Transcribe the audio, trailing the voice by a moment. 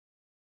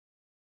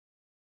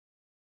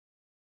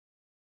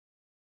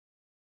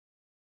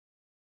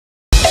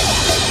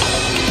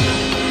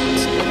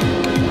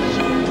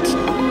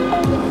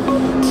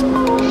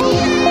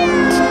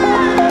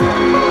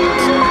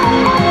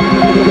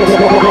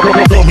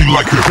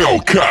like a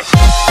Hellcat.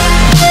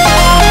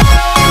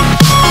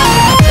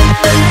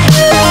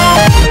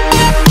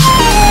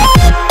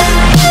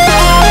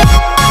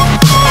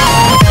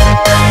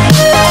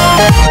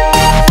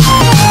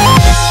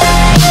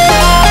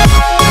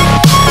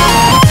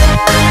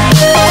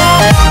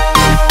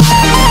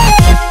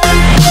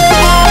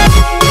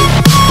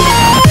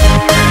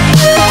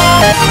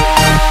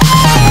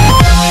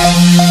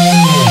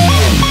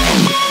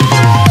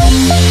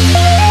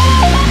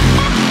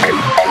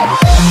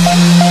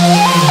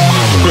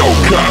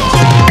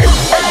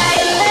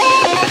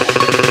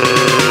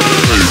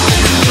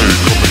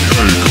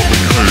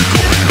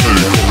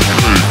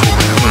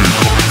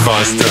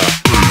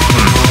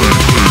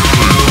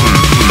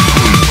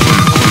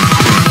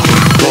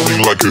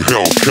 Coming like a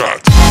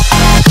Hellcat.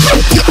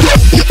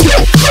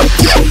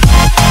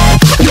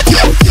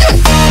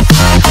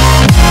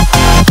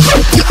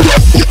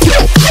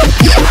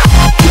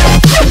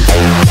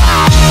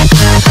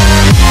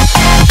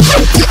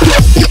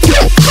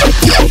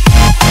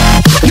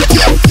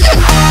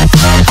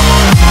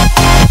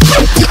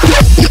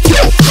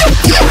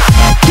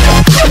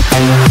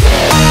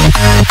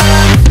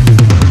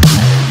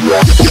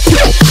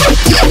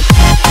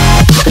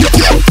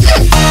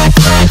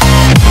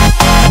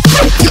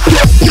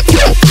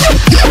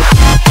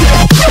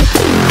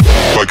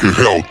 Like a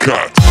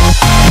Hellcat.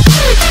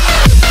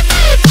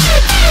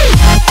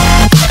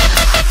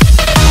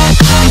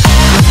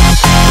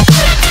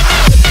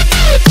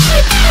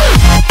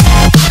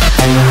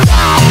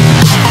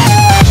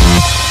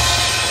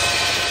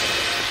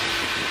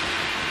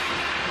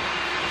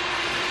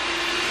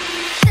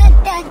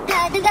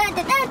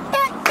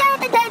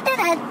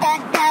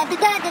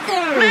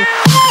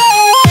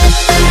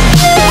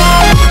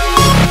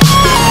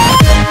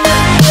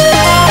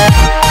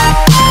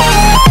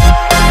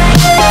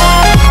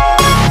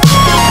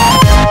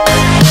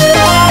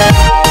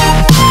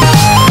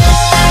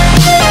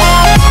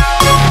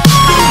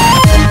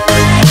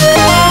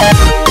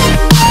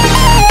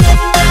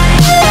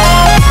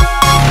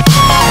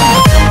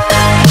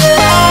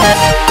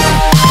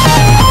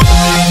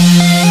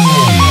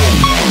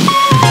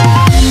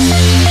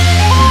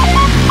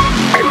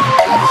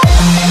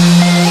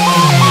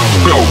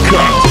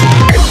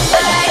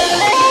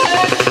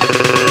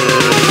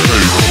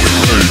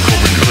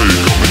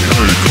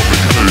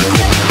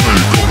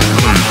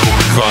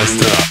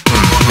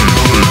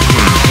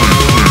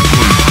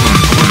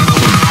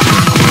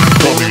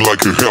 Coming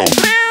like a hell.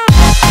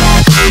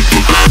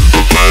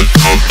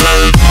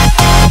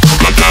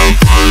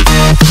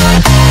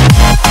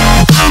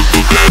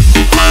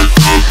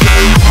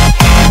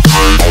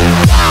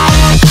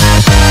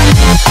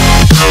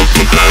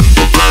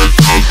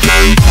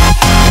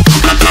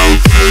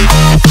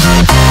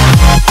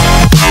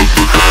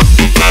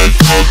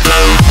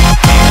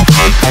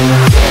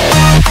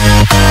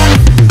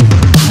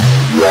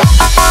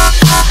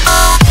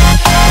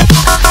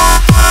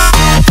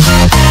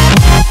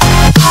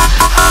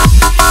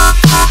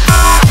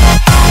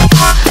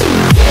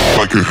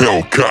 Like a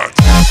Hellcat.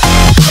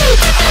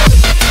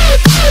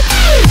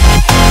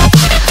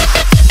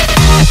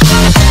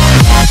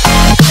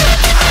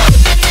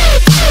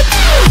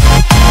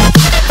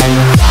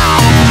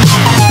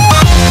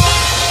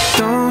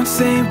 Don't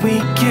say we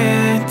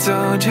can't,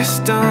 oh,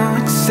 just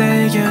don't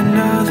say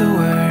another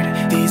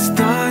word. These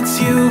thoughts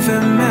you've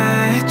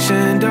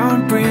imagined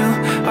aren't real,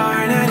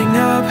 aren't adding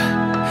up.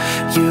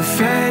 You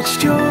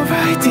fetched your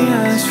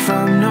ideas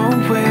from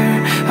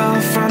nowhere,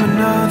 all from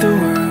another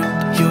world.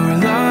 Your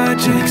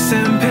logic's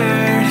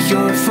impaired,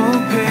 your full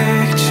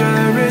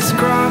picture is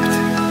cropped.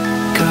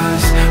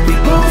 Cause we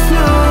both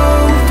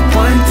know that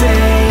one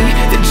day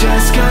they're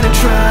just gonna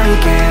try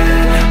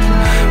again.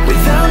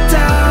 Without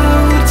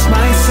doubt, it's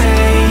my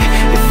say,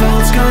 if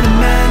all's gonna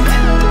mend.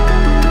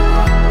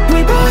 We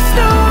both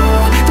know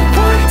that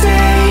one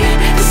day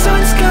the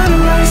sun's gonna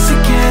rise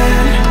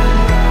again.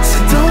 So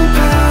don't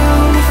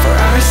pout for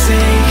our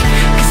sake,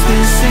 cause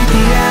this ain't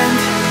the end.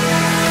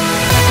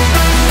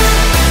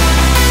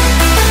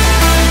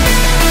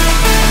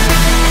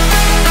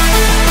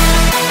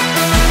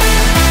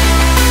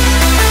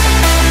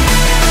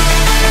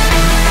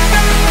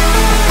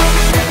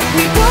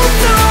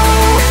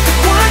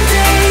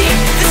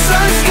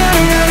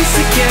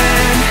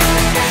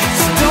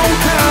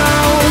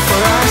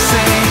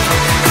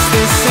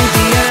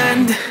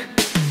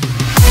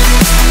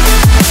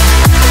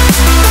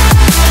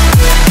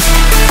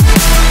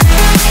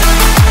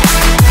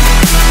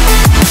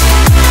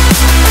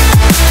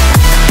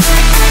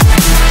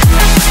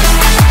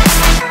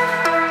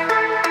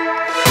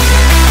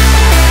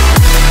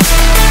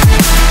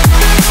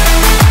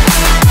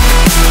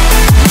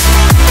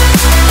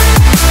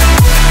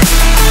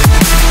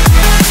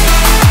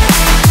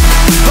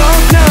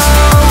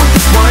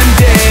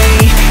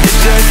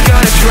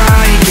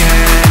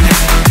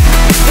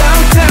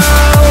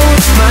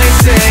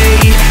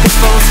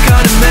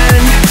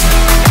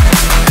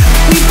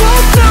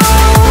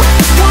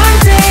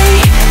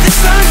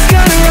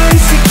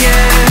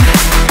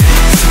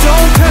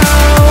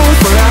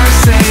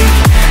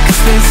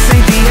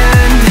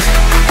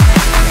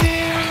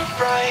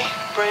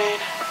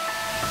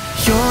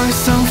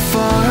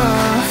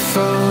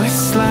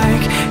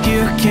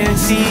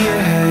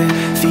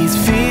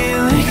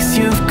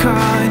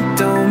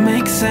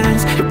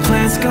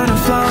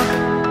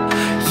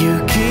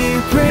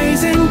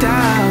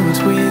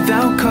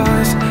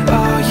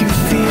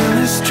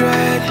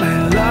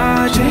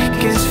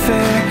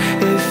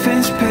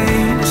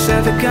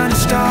 gonna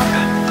stop.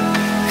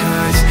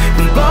 Cause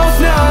we both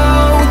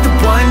know that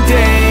one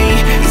day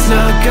he's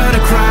not gonna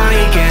cry.